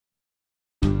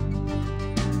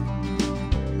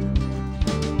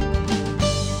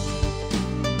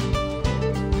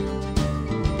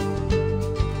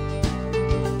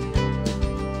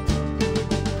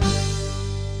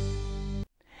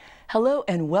Hello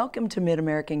and welcome to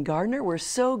Mid-American Gardener. We're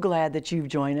so glad that you've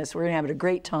joined us. We're going to have a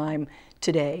great time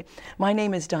today. My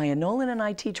name is Dianne Noland and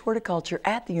I teach horticulture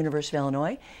at the University of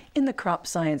Illinois in the Crop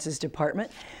Sciences Department.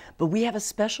 But we have a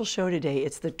special show today.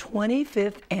 It's the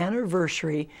 25th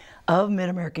anniversary of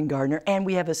Mid-American Gardener, and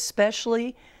we have a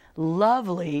especially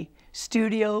lovely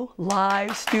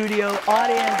live studio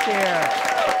audience here.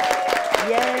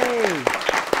 Yay!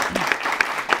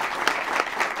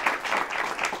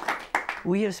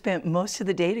 We have spent most of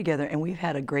the day together and we've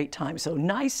had a great time. So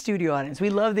nice studio audience. We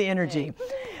love the energy.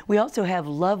 We also have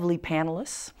lovely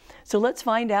panelists. So let's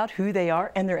find out who they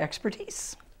are and their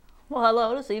expertise. Well,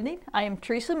 hello this evening. I am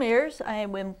Teresa Mears. I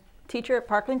am a teacher at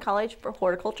Parkland College for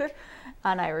horticulture,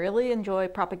 and I really enjoy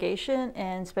propagation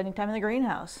and spending time in the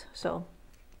greenhouse. So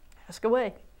ask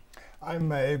away.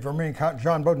 I'm a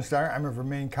John Bodensteiner. I'm a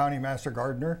Vermilion County Master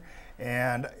Gardener,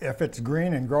 and if it's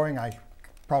green and growing, I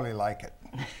probably like it.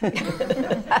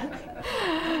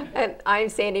 And I'm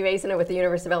Sandy Mason with the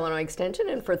University of Illinois Extension,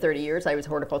 and for 30 years I was a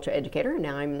horticulture educator, and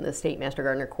now I'm the State Master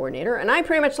Gardener Coordinator. And I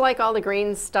pretty much like all the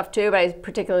green stuff too, but I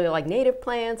particularly like native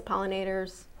plants,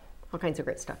 pollinators, all kinds of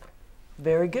great stuff.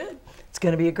 Very good. It's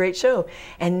going to be a great show.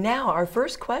 And now our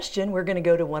first question, we're going to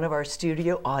go to one of our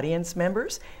studio audience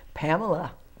members,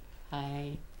 Pamela.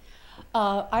 Hi.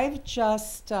 I've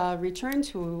just returned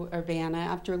to Urbana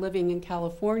after living in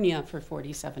California for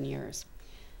 47 years.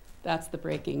 That's the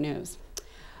breaking news.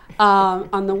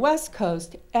 On the West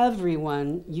Coast,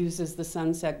 everyone uses the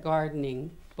Sunset Gardening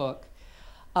book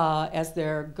as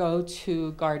their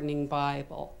go-to gardening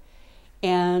Bible.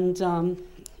 And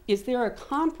is there a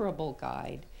comparable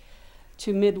guide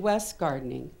to Midwest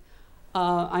gardening?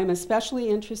 I'm especially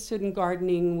interested in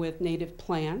gardening with native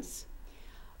plants.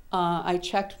 I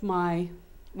checked my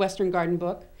Western Garden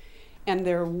book, and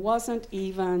there wasn't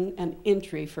even an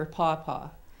entry for pawpaw.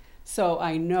 So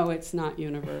I know it's not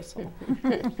universal.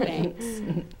 Thanks.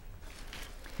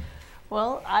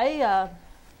 Well, I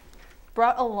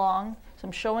brought along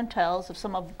some show and tells of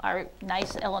some of our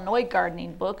nice Illinois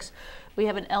gardening books. We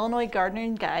have an Illinois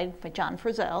Gardening Guide by John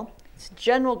Frizzell. It's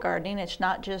general gardening. It's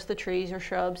not just the trees or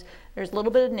shrubs. There's a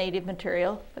little bit of native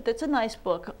material, but it's a nice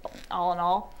book all in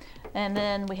all. And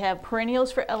then we have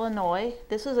Perennials for Illinois.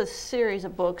 This is a series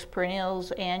of books,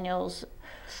 perennials, annuals,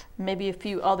 maybe a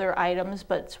few other items,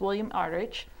 but it's William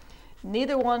Ardrich.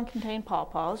 Neither one contain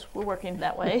pawpaws. We're working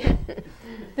that way.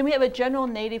 Then we have a general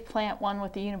native plant one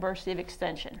with the University of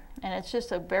Extension. And it's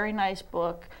just a very nice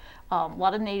book, a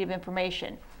lot of native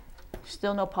information.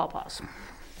 Still no pawpaws.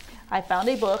 I found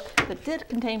a book that did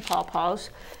contain pawpaws,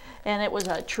 and it was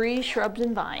Trees, Shrubs,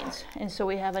 and Vines. And so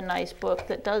we have a nice book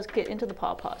that does get into the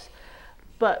pawpaws.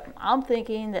 But I'm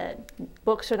thinking that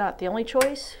books are not the only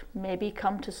choice. Maybe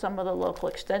come to some of the local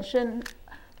extension,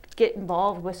 get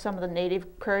involved with some of the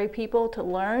native prairie people to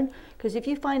learn. Because if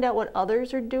you find out what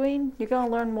others are doing, you're going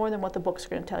to learn more than what the books are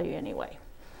going to tell you anyway.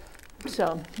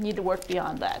 So you need to work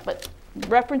beyond that. But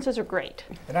references are great.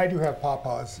 And I do have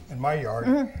pawpaws in my yard.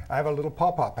 I have a little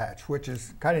pawpaw patch, which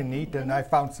is kind of neat, and I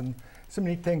found some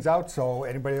neat things out, so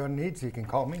anybody who needs, you can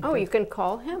call me. Oh, you can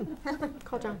call him.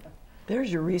 Call John.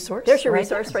 There's your resource. There's your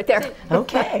resource right there.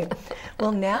 Okay.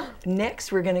 Well,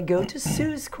 next we're going to go to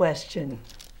Sue's question.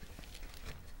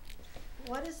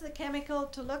 What is the chemical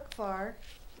to look for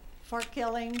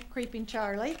killing Creeping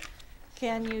Charlie?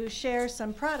 Can you share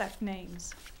some product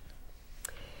names?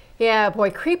 Yeah, boy,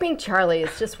 Creeping Charlie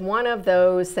is just one of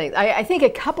those things. I think a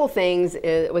couple things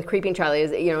with Creeping Charlie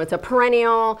is, it's a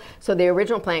perennial, so the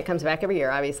original plant comes back every year,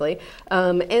 obviously.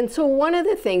 And so one of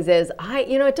the things is,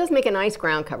 it does make a nice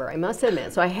ground cover, I must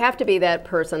admit. So I have to be that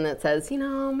person that says,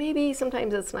 maybe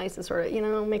sometimes it's nice to sort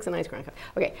of, makes a nice ground cover.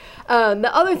 Okay.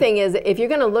 The other thing is, if you're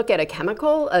going to look at a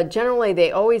chemical, generally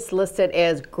they always list it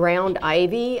as ground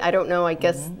ivy. I don't know, I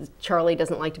guess Charlie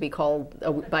doesn't like to be called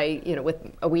with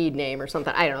a weed name or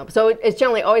something. I don't know. So it's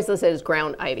generally always listed as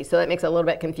ground ivy, so that makes it a little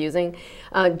bit confusing.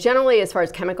 Generally, as far as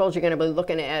chemicals, you're going to be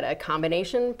looking at a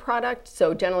combination product.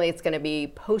 So generally, it's going to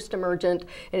be post-emergent,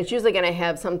 and it's usually going to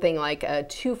have something like a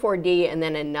 2,4-D and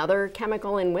then another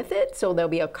chemical in with it. So there'll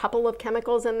be a couple of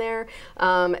chemicals in there.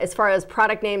 As far as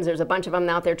product names, there's a bunch of them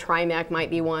out there. Trimac might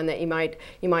be one that you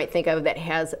might think of that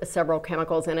has several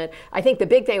chemicals in it. I think the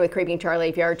big thing with Creeping Charlie,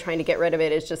 if you are trying to get rid of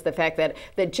it, is just the fact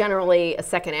that generally a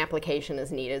second application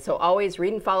is needed. So always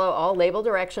read and follow follow all label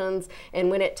directions, and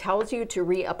when it tells you to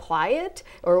reapply it,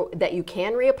 or that you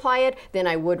can reapply it, then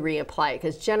I would reapply it,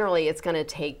 because generally it's going to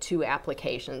take 2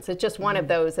 applications. It's just one of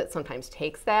those that sometimes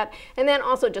takes that. And then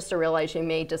also just to realize you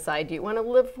may decide, do you want to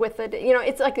live with it? You know,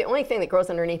 it's like the only thing that grows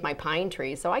underneath my pine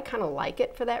tree, so I kind of like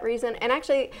it for that reason. And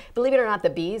actually, believe it or not, the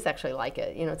bees actually like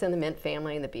it. You know, it's in the mint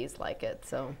family and the bees like it.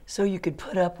 So you could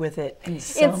put up with it in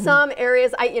some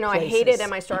areas. I hate it places. in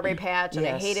my strawberry patch, and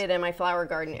I Yes. hate it in my flower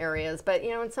garden areas, but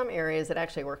in some areas it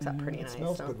actually works out pretty nice. It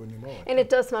smells good when you mow it. And it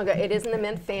does smell good. It is in the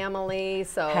mint family,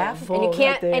 so Half full and you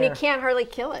can't right and you there. can't hardly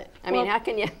kill it. I mean, Well, how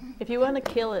can you? If you want to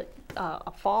kill it,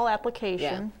 a fall Yeah,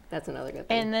 application, that's another good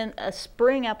thing. and then a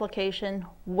spring application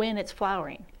when it's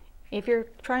flowering. If you're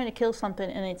trying to kill something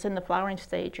and it's in the flowering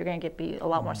stage, you're going to be a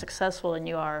lot more successful than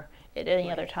you are at any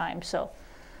other time. So,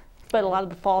 but a lot of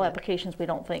the fall applications we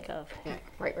don't think of. Yeah,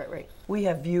 right. We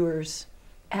have viewers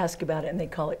ask about it, and they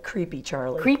call it Creepy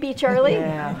Charlie. Creepy Charlie.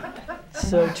 Yeah,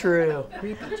 so true.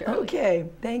 Creepy Charlie. Okay,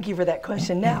 thank you for that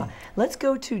question. Now, let's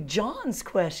go to John's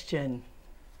question.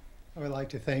 I would like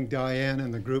to thank Diane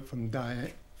and the group from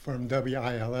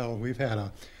WILL. We've had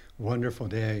a wonderful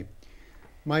day.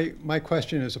 My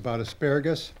question is about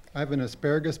asparagus. I have an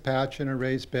asparagus patch in a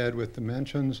raised bed with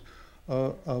dimensions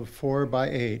of 4 by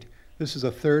 8. This is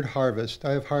a 3rd harvest.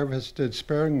 I have harvested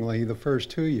sparingly the first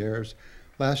 2 years.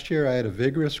 Last year I had a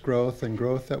vigorous growth, and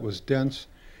growth that was dense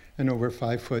and over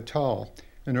 5 foot tall.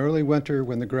 In early winter,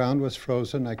 when the ground was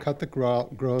frozen, I cut the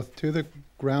growth to the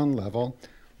ground level,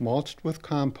 mulched with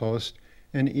compost,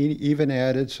 and even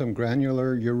added some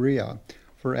granular urea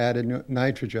for added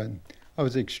nitrogen. I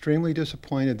was extremely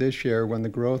disappointed this year when the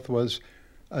growth was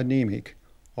anemic.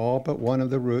 All but one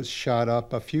of the roots shot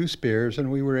up a few spears,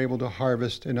 and we were able to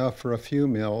harvest enough for a few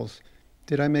meals.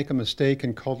 Did I make a mistake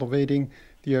in cultivating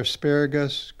the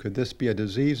asparagus? Could this be a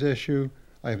disease issue?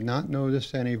 I have not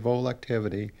noticed any vole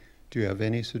activity. Do you have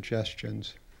any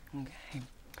suggestions? Okay.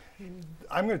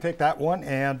 I'm going to take that one,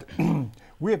 and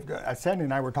Sandy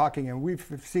and I were talking, and we've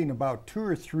seen about 2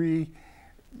 or 3,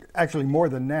 actually more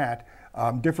than that,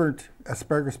 different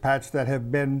asparagus patches that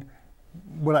have been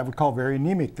what I would call very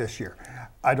anemic this year.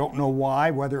 I don't know why,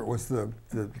 whether it was the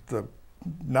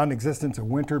non-existence of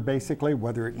winter, basically,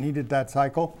 whether it needed that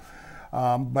cycle.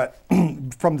 But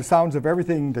from the sounds of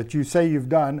everything that you say you've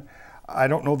done, I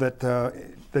don't know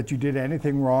that you did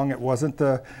anything wrong. It wasn't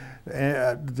the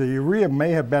urea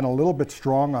may have been a little bit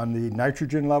strong on the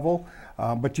nitrogen level,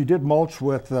 but you did mulch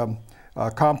with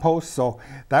compost, so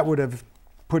that would have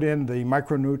put in the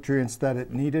micronutrients that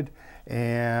it needed.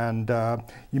 And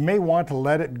you may want to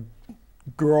let it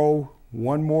grow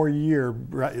one more year.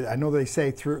 I know they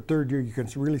say 3rd year you can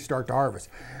really start to harvest,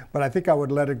 but I think I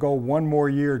would let it go one more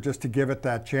year just to give it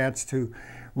that chance to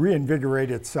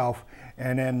reinvigorate itself,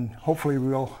 and then hopefully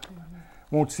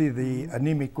won't see the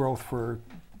anemic growth for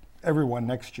everyone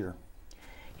next year.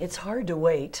 It's hard to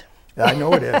wait, I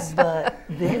know it is. but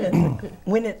then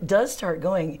when it does start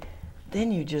going,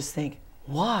 then you just think,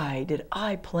 why did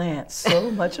I plant so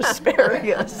much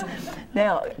asparagus?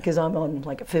 Now, because I'm on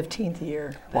like a 15th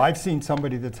year. Well, I've seen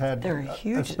somebody that's had They're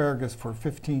huge. asparagus for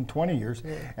 15, 20 years,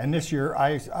 and this year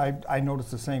I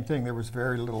noticed the same thing. There was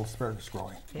very little asparagus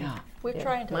growing. Yeah. We're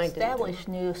trying to mine did too. establish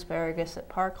new asparagus at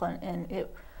Parkland, and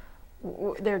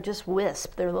they're just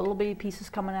wisp. They're little bitty pieces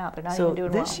coming out. They're not So even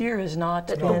doing well. this year has not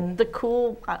The, been, the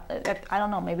cool, I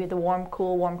don't know, maybe the warm,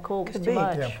 cool was Could too be.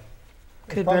 much. Yeah.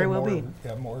 could Probably very well more, be.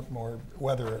 Yeah, more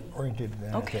weather oriented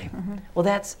than Okay. anything. Well,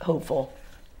 that's hopeful.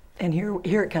 And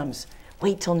here it comes.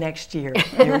 Wait till next year.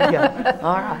 Here we go.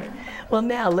 All right. Well,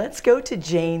 now let's go to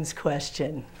Jane's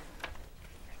question.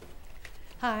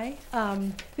 Hi,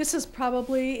 this is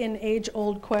probably an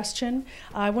age-old question.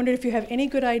 I wondered if you have any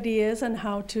good ideas on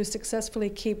how to successfully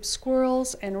keep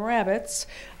squirrels and rabbits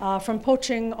from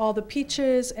poaching all the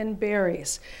peaches and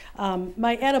berries.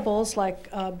 My edibles,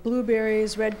 like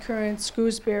blueberries, red currants,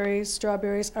 gooseberries,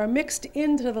 strawberries, are mixed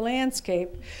into the landscape,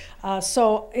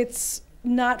 so it's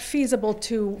not feasible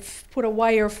to put a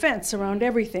wire fence around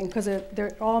everything because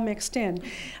they're all mixed in.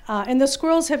 And the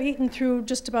squirrels have eaten through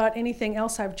just about anything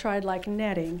else I've tried, like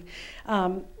netting.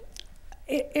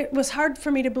 It was hard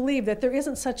for me to believe that there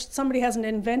isn't somebody hasn't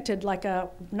invented like a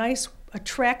nice,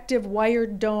 attractive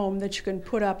wired dome that you can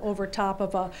put up over top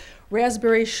of a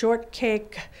raspberry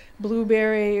shortcake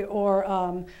blueberry or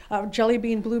a jelly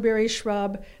bean blueberry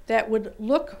shrub that would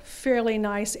look fairly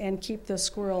nice and keep the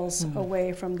squirrels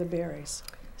away from the berries.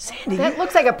 Sandy, That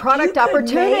looks like a product you could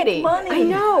opportunity. make money. I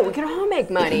know. We can all make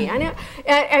money. I know.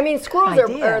 I mean, squirrels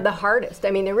are the hardest.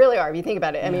 I mean, they really are. If you think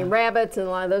about it. I mean, rabbits and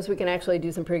a lot of those we can actually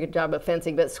do some pretty good job of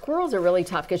fencing. But squirrels are really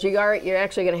tough because you're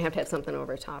actually going to have something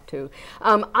over top too.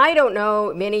 I don't know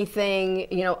anything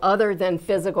other than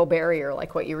physical barrier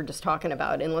like what you were just talking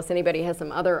about. Unless anybody has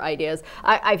some other ideas.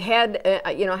 I've had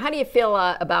how do you feel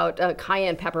about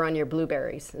cayenne pepper on your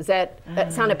blueberries? Does that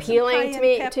sound appealing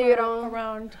to you at all?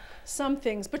 Around some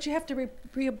things, but you have to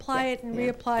reapply it and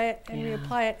reapply it and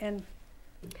reapply it, and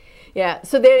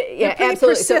so they're pretty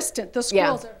absolutely persistent. The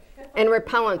squirrels are. And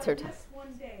repellents are tough. Just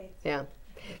one day. Yeah.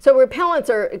 So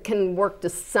repellents can work to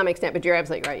some extent, but you're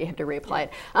absolutely right. You have to reapply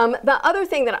it. The other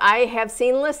thing that I have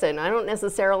seen listed, and I don't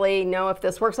necessarily know if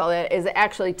this works all that, is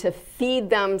actually to feed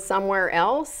them somewhere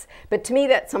else. But to me,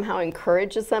 that somehow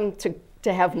encourages them to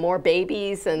have more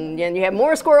babies, and you have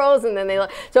more squirrels, and then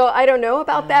so I don't know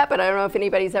about that, but I don't know if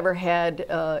anybody's ever had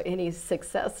any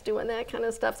success doing that kind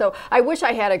of stuff. So I wish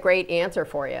I had a great answer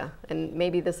for you, and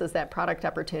maybe this is that product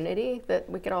opportunity that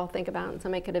we could all think about, and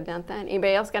somebody could invent that.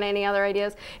 Anybody else got any other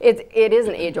ideas? It is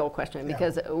an age-old question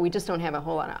because we just don't have a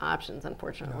whole lot of options,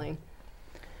 unfortunately.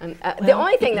 And the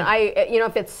only thing that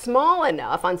if it's small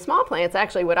enough, on small plants,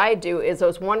 actually what I do is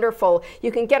those wonderful,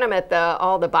 you can get them at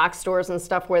all the box stores and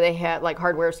stuff where they have, like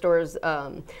hardware stores,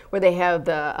 where they have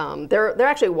they're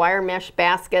actually wire mesh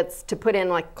baskets to put in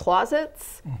like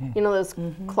closets, those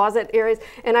closet areas.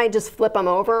 And I just flip them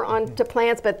over onto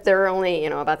plants, but they're only,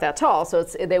 about that tall. So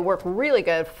they work really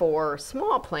good for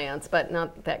small plants, but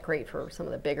not that great for some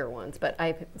of the bigger ones. But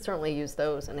I've certainly used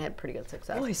those and had pretty good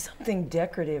success. Boy, something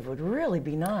decorative would really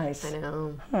be nice. I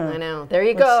know. I know. There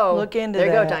you go. Look into that.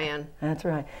 There you that. go, Diane. That's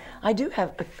right. I do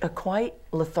have a quite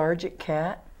lethargic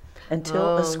cat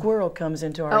until a squirrel comes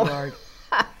into our yard.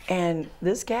 And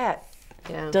this cat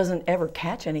doesn't ever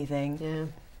catch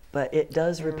anything, but it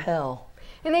does repel.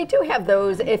 And they do have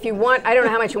those, if you want, I don't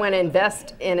know how much you want to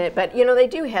invest in it, but they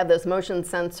do have those motion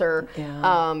sensor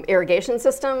irrigation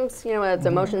systems. It's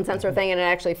a motion sensor thing, and it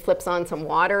actually flips on some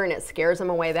water and it scares them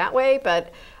away that way.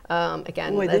 But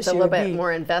again, that's a little bit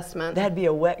more investment. That'd be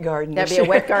a wet garden this year. That'd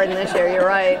be a wet garden this year, you're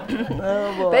right.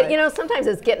 Oh boy. But sometimes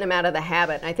it's getting them out of the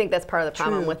habit. And I think that's part of the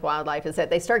problem with wildlife is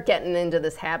that they start getting into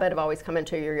this habit of always coming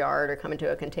to your yard or coming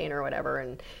to a container or whatever,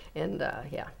 and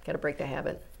got to break the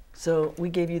habit. So we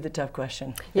gave you the tough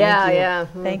question.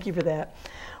 Thank you for that.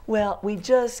 Well, we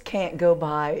just can't go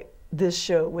by this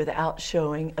show without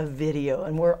showing a video,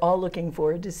 and we're all looking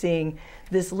forward to seeing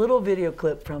this little video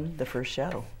clip from the first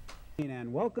show.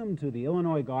 And welcome to the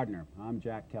Illinois Gardener. I'm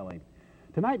Jack Kelly.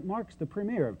 Tonight marks the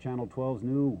premiere of Channel 12's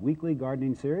new weekly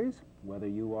gardening series. Whether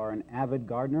you are an avid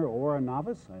gardener or a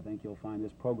novice, I think you'll find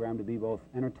this program to be both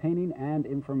entertaining and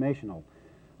informational.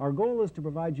 Our goal is to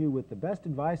provide you with the best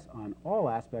advice on all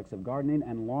aspects of gardening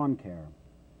and lawn care.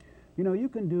 You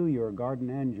can do your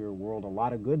garden and your world a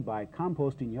lot of good by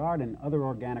composting yard and other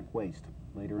organic waste.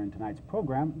 Later in tonight's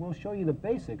program, we'll show you the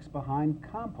basics behind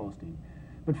composting.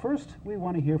 But first, we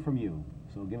want to hear from you.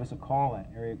 So give us a call at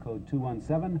area code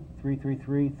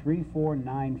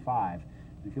 217-333-3495.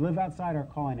 If you live outside our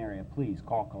call-in area, please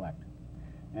call collect.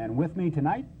 And with me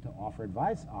tonight to offer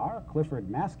advice are Clifford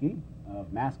Maskey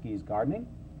of Maskey's Gardening,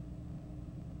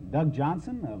 Doug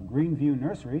Johnson of Greenview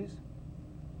Nurseries,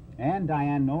 and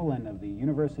Dianne Noland of the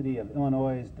University of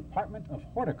Illinois' Department of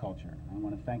Horticulture. I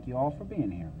want to thank you all for being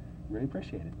here. Really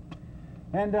appreciate it.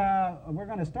 And we're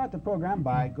going to start the program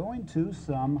by going to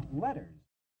some letters.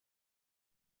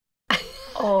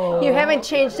 Oh. You haven't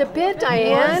changed a bit,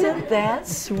 Diane. Wasn't that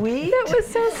sweet? That was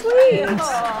so sweet.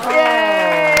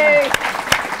 Yay!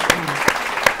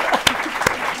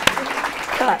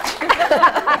 Cut.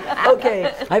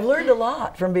 Okay, I've learned a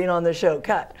lot from being on the show.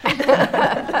 Cut.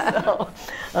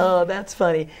 Oh, that's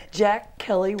funny. Jack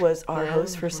Kelly was our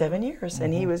host for 7 years,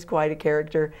 and he was quite a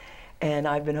character. And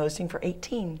I've been hosting for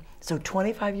 18. So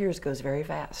 25 years goes very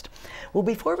fast. Well,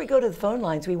 before we go to the phone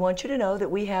lines, we want you to know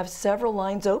that we have several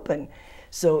lines open.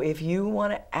 So if you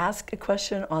want to ask a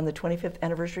question on the 25th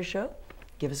anniversary show,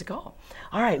 give us a call.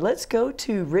 All right, let's go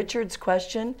to Richard's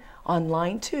question on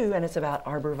line 2, and it's about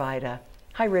arborvitae.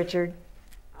 Hi, Richard.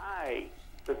 Hi.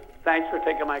 Thanks for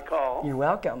taking my call. You're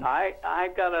welcome. I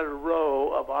got a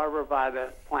row of arborvitae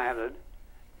planted,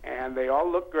 and they all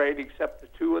look great except the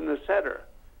two in the center.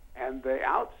 And the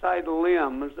outside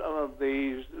limbs of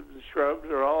these shrubs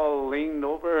are all leaned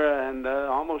over and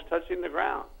almost touching the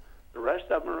ground. The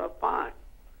rest of them are up fine.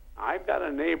 I've got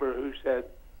a neighbor who said,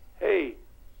 hey,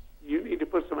 you need to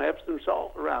put some Epsom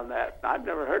salt around that. I've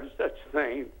never heard of such a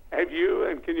thing. Have you?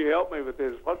 And can you help me with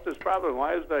this? What's this problem?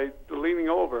 Why is they leaning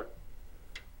over?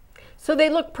 So they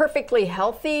look perfectly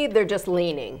healthy. They're just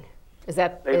leaning.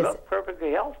 They look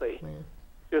perfectly healthy.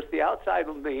 Just the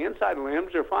inside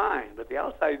limbs are fine, but the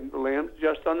outside limbs,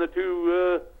 just on the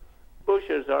two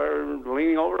bushes, are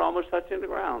leaning over, almost touching the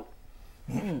ground.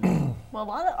 Well, a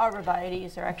lot of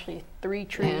arborvitaes are actually 3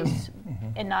 trees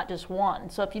and not just one.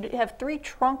 So if you have 3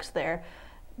 trunks there,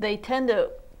 they tend to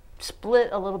split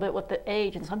a little bit with the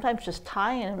age, and sometimes just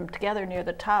tying them together near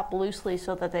the top loosely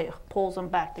so that they pulls them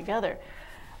back together.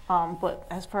 But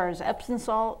as far as Epsom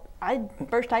salt,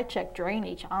 first I check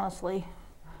drainage, honestly.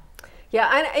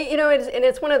 Yeah,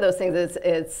 it's one of those things.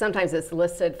 It's sometimes it's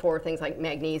listed for things like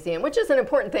magnesium, which is an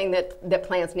important thing that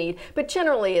plants need, but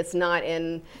generally it's not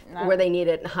where they need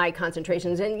it in high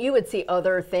concentrations. And you would see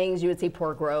other things. You would see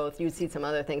poor growth. You would see some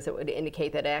other things that would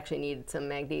indicate that it actually needed some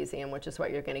magnesium, which is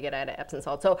what you're going to get out of Epsom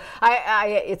salt. So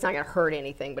it's not going to hurt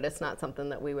anything, but it's not something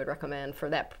that we would recommend for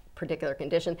that particular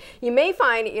condition. You may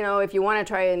find, if you want to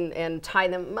try and tie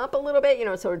them up a little bit,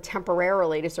 sort of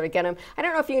temporarily to sort of get them. I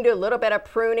don't know if you can do a little bit of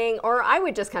pruning, or I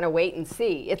would just kind of wait and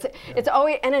see. It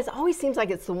always seems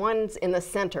like it's the ones in the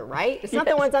center, right? It's not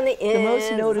the ones on the ends. The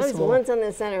most noticeable. It's the ones in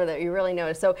the center that you really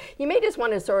notice. So you may just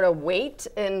want to sort of wait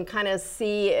and kind of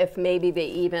see if maybe they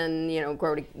even,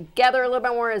 grow together a little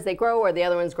bit more as they grow, or the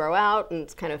other ones grow out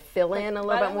and kind of fill in a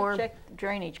little bit more. Check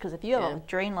drainage, because if you have a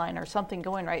drain line or something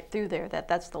going right through there,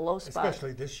 that's the low spot.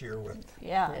 Especially this year with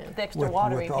the extra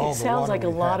water. It sounds like a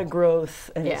lot of growth,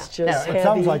 and it's just heavy. It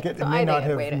sounds like it So may I not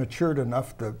think have matured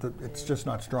enough. It's just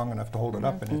not strong enough to hold it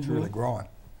up, and it's really growing.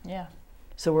 Yeah.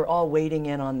 So we're all waiting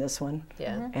in on this one.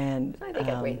 Yeah. And I think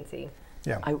I'd wait and see.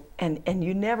 Yeah. And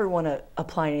you never want to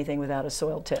apply anything without a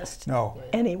soil test. No.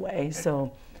 Anyway,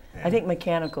 so I think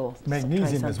mechanical.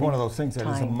 Magnesium is one of those things that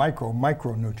is a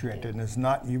micronutrient, and it's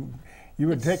not you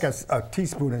would take a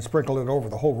teaspoon and sprinkle it over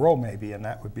the whole row maybe, and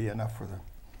that would be enough for the.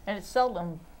 And it's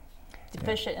seldom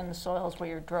deficient in the soils where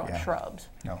you're growing shrubs.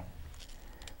 No.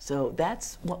 So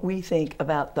that's what we think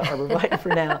about the arborvitae for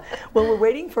now. Well, we're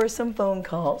waiting for some phone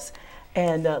calls,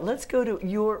 and let's go to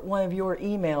one of your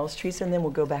emails, Teresa, and then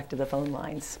we'll go back to the phone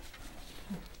lines.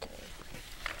 Okay.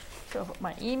 So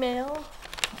my email,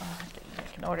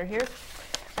 in order here,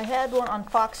 I had one on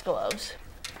foxgloves.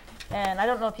 And I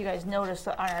don't know if you guys noticed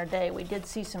that on our day, we did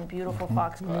see some beautiful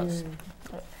foxgloves.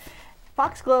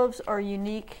 Foxgloves are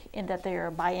unique in that they are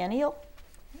biennial,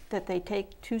 that they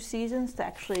take 2 seasons to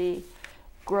actually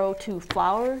grow to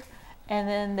flower, and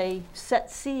then they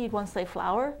set seed once they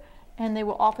flower, and they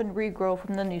will often regrow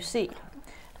from the new seed.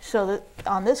 So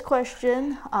on this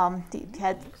question, he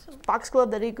had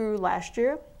foxglove that he grew last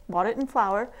year, bought it in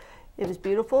flower. It was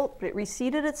beautiful, but it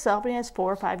reseeded itself, and he has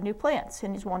 4 or 5 new plants,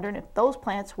 and he's wondering if those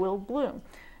plants will bloom.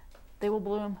 They will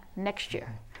bloom next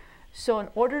year. So in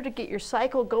order to get your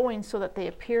cycle going so that they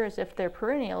appear as if they're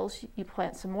perennials, you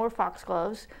plant some more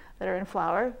foxgloves that are in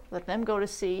flower, let them go to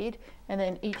seed, and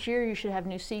then each year you should have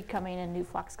new seed coming and new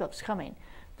foxgloves coming.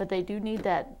 But they do need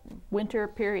that winter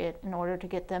period in order to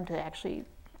get them to actually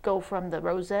go from the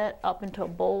rosette up into a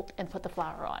bolt and put the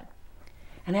flower on.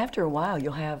 And after a while,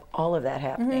 you'll have all of that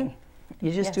happening.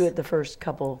 You just do it the first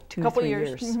two, 3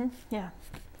 years. Yeah,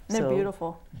 and they're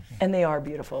beautiful. And they are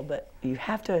beautiful, but you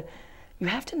have to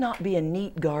not be a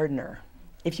neat gardener.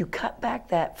 If you cut back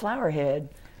that flower head,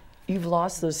 you've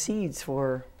lost those seeds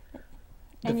for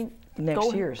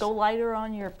next year's. Go lighter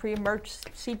on your pre-emerged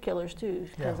seed killers too.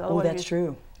 Oh, that's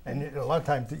true. And a lot of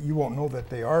times you won't know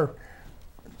that they are,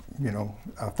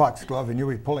 a foxglove, and you'll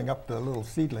be pulling up the little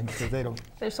seedlings because they don't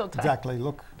exactly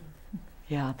look.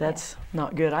 Yeah, that's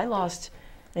not good. I lost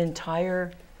an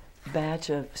entire batch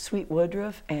of sweet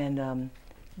woodruff and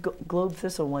globe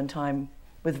thistle one time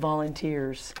with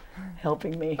volunteers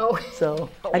helping me. So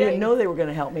I didn't know they were going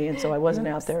to help me, and so I wasn't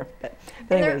out there. But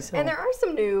anyway, and there are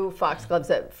some new foxgloves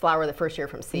that flower the first year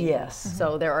from seed. Yes.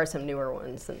 So there are some newer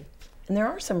ones. And there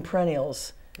are some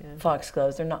perennials.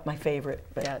 Foxgloves, they're not my favorite.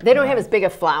 But they don't have as big a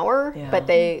flower, but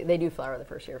they do flower the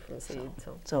first year from seed.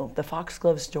 So the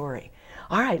foxglove story.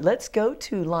 All right, let's go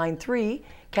to line 3.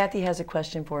 Kathy has a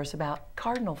question for us about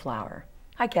cardinal flower.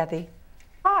 Hi, Kathy.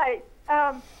 Hi.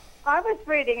 I was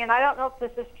reading, and I don't know if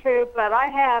this is true, but I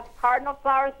have cardinal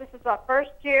flowers. This is our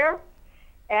first year,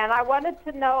 and I wanted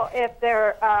to know if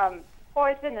they're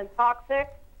poison and toxic,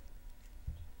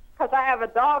 because I have a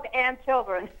dog and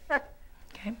children.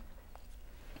 Okay.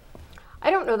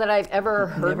 I don't know that I've ever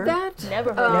heard that.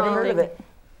 Never heard of it.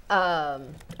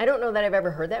 I don't know that I've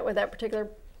ever heard that with that particular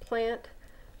plant.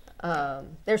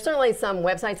 There's certainly some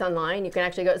websites online you can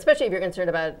actually go, especially if you're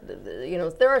concerned about,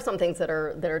 there are some things that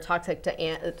are toxic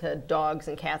to dogs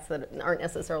and cats that aren't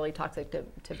necessarily toxic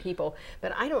to people.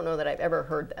 But I don't know that I've ever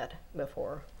heard that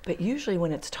before. But usually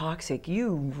when it's toxic,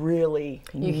 you really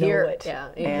know hear it. Yeah,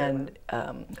 you and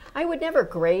I would never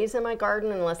graze in my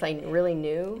garden unless I really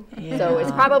knew. So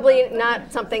it's probably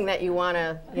not something that you want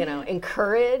to,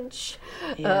 encourage.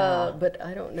 But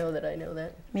I don't know that I know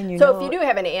that. I mean, so if you do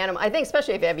have an animal, I think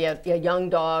especially if you have a young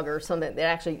dog or something that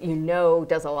actually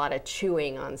does a lot of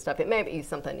chewing on stuff, it may be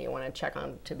something you want to check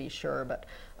on to be sure. But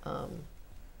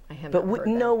I haven't heard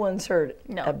no that. one's heard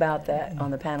about that on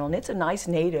the panel, and it's a nice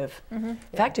native. In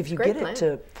fact, if you get it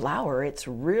to flower, it's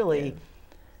really,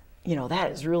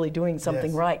 that is really doing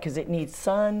something right, because it needs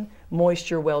sun,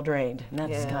 moisture, well drained, and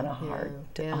that's kind of hard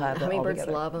to have that all Hummingbirds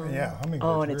together. love them. Yeah, hummingbirds.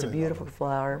 Oh, and it's a really beautiful love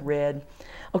flower, red.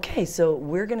 Okay, so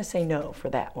we're going to say no for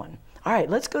that one. All right,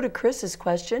 let's go to Chris's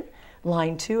question,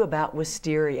 line 2 about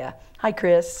wisteria. Hi,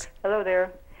 Chris. Hello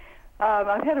there.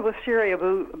 I've had a wisteria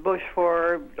bush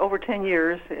for over 10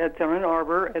 years. It's in an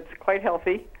arbor. It's quite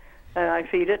healthy, and I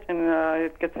feed it, and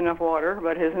it gets enough water,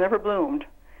 but it has never bloomed.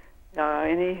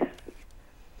 Any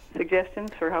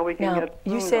suggestions for how we can Now, get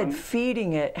you blooms said on?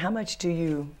 feeding it. How much do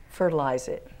you fertilize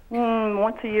it?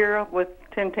 Once a year with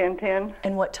 10-10-10.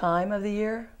 And what time of the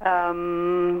year?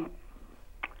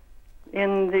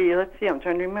 Let's see, I'm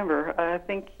trying to remember. I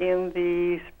think in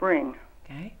the spring.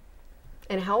 Okay.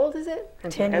 And how old is it?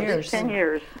 10 At years. least 10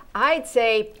 years. I'd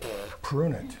say,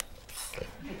 Prune it.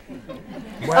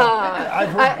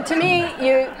 Well, to me,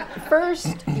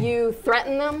 you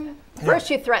threaten them. First,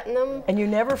 you threaten them. And you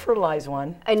never fertilize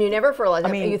one. And you never fertilize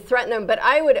them. mean, You threaten them. But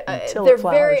I would, until they're it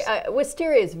flowers.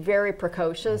 wisteria is very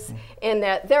precocious in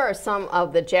that there are some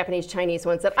of the Japanese, Chinese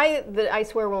ones that I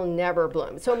swear will never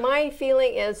bloom. So my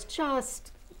feeling is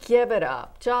just give it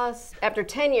up. Just after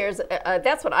 10 years,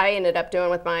 that's what I ended up doing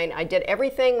with mine. I did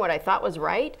everything what I thought was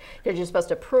right, because you're supposed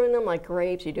to prune them like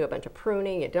grapes. You do a bunch of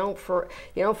pruning. You don't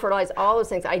fertilize, all those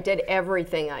things. I did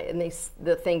everything, and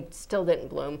the thing still didn't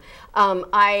bloom.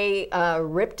 I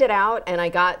ripped it out, and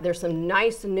there's some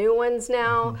nice new ones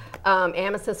now.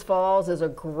 Amethyst Falls is a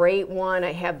great one.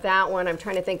 I have that one. I'm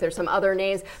trying to think. There's some other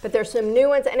names, but there's some new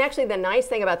ones. And actually, the nice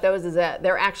thing about those is that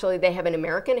they have an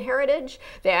American heritage.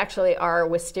 They actually are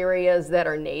wisterias that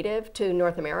are native to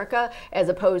North America, as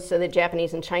opposed to the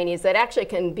Japanese and Chinese that actually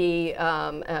can be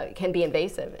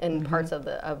invasive in parts of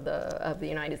the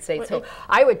United States. So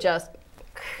I would just,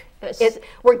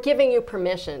 we're giving you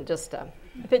permission just to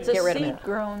If it's get a rid of it.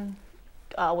 seed-grown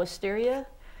wisteria,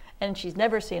 and she's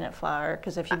never seen it flower,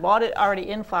 because if she bought it already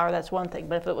in flower, that's one thing.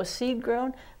 But if it was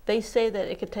seed-grown, they say that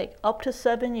it could take up to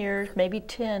 7 years, maybe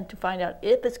 10, to find out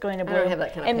if it's going to bloom. I don't have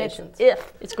that kind of and patience. It's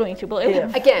if it's going to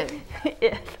bloom. Again,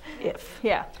 if.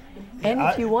 Yeah. And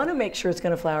if you want to make sure it's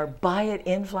going to flower, buy it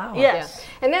in flower. Yes.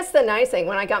 yeah. And that's the nice thing.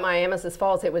 When I got my Amethyst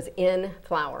Falls, it was in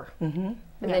flower. And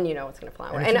then you know it's going to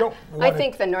flower. And if And you don't I want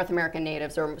think the North American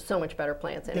natives are so much better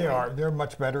plants anyway. They are. They're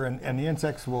much better, and the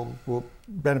insects will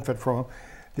benefit from them.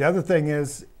 The other thing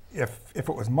is, if it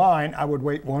was mine, I would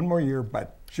wait one more year,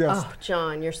 but just Oh,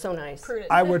 John, you're so nice.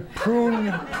 I would prune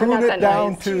not it that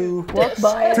down nice. to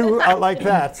by it. like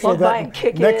that, so Walk by that and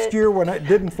kick next it. year when it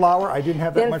didn't flower, I didn't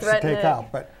have that Then much to threaten take it. out.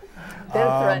 But Then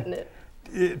threaten it.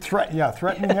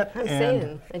 threatening it. I'm and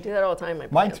saying, I do that all the time.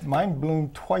 mine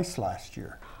bloomed twice last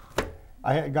year.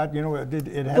 I had got it had The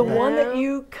that- one that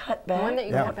you cut back? The one that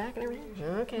you Yeah. got back and everything?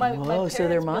 Okay. My Whoa, parents so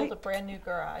there built might a brand new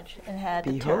garage and had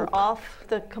be to tear hope. off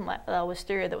the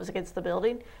wisteria that was against the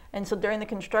building. And so during the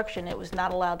construction, it was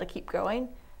not allowed to keep growing.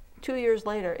 2 years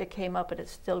later, it came up and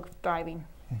it's still thriving.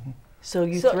 So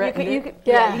you So threatened you it? could,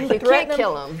 Yeah, you you can threaten can't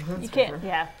kill them. You can't,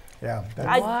 yeah. Yeah.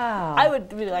 That's, Wow. I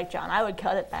would really like John. I would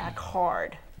cut it back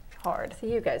hard.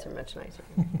 See, you guys are much nicer.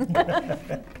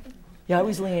 Yeah, I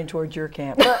was leaning towards your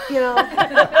camp. But,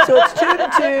 so it's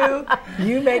 2-2.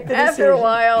 You make the decision. After a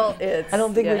while, it's. I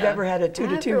don't think we've ever had a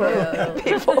 2-2 vote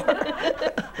before.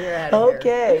 You're out of here.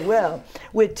 Okay, well,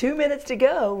 with 2 minutes to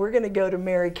go, we're going to go to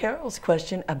Mary Carroll's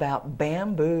question about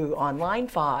bamboo on line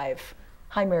 5.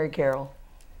 Hi, Mary Carroll.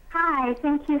 Hi,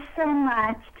 thank you so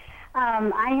much.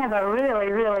 I have a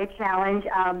really challenge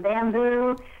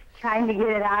bamboo, trying to get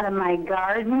it out of my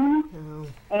garden,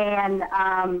 and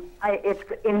it's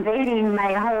invading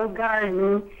my whole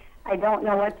garden. I don't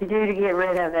know what to do to get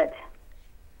rid of it.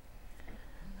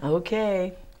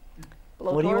 Okay.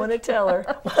 What do you want to tell her?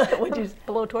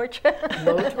 Blowtorch?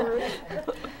 Blowtorch?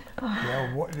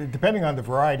 depending on the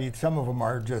variety, some of them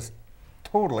are just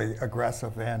totally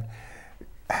aggressive, and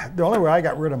the only way I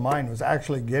got rid of mine was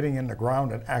actually getting in the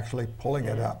ground and actually pulling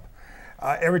it up.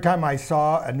 Every time I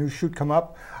saw a new shoot come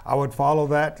up, I would follow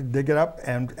that, dig it up,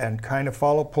 and kind of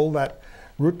pull that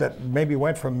root that maybe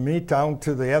went from me down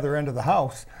to the other end of the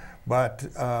house. But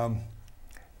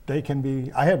they can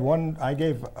be, I had one, I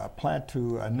gave a plant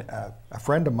to a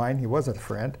friend of mine, he wasn't a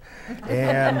friend,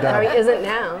 and he isn't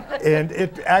now. And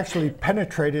it actually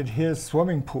penetrated his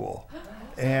swimming pool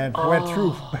and went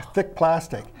through thick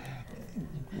plastic,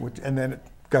 and then it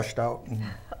gushed out.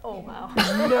 Oh, wow.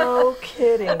 No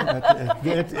kidding.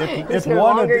 It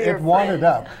wanted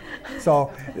up.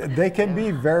 So they can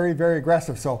be very, very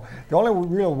aggressive. So the only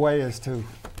real way is to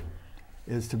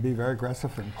be very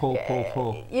aggressive and pull.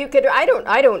 You could. I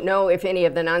don't know if any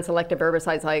of the non-selective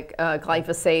herbicides like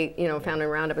glyphosate, found in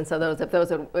Roundup and so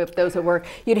if those would work.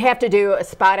 You'd have to do a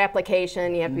spot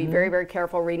application. You have to be very, very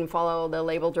careful, read and follow the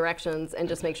label directions, and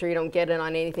just make sure you don't get it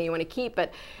on anything you want to keep.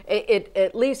 But it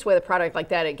at least with a product like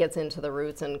that, it gets into the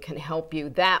roots and can help you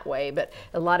that way. But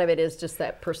a lot of it is just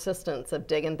that persistence of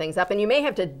digging things up, and you may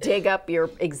have to dig up your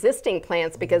existing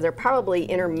plants because they're probably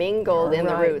intermingled in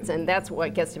the roots, and that's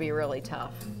what gets to be really tough.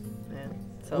 Yeah,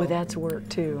 so Well, that's work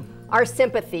too. Our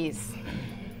sympathies.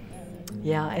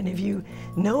 Yeah, and if you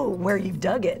know where you've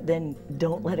dug it, then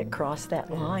don't let it cross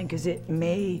that line, because it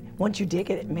may, once you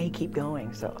dig it, it may keep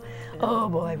going. So, oh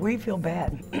boy, we feel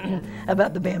bad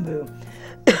about the bamboo.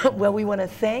 Well, we want to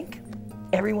thank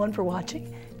everyone for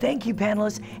watching. Thank you,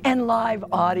 panelists and live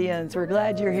audience. We're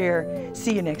glad you're here.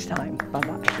 See you next time.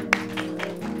 Bye-bye.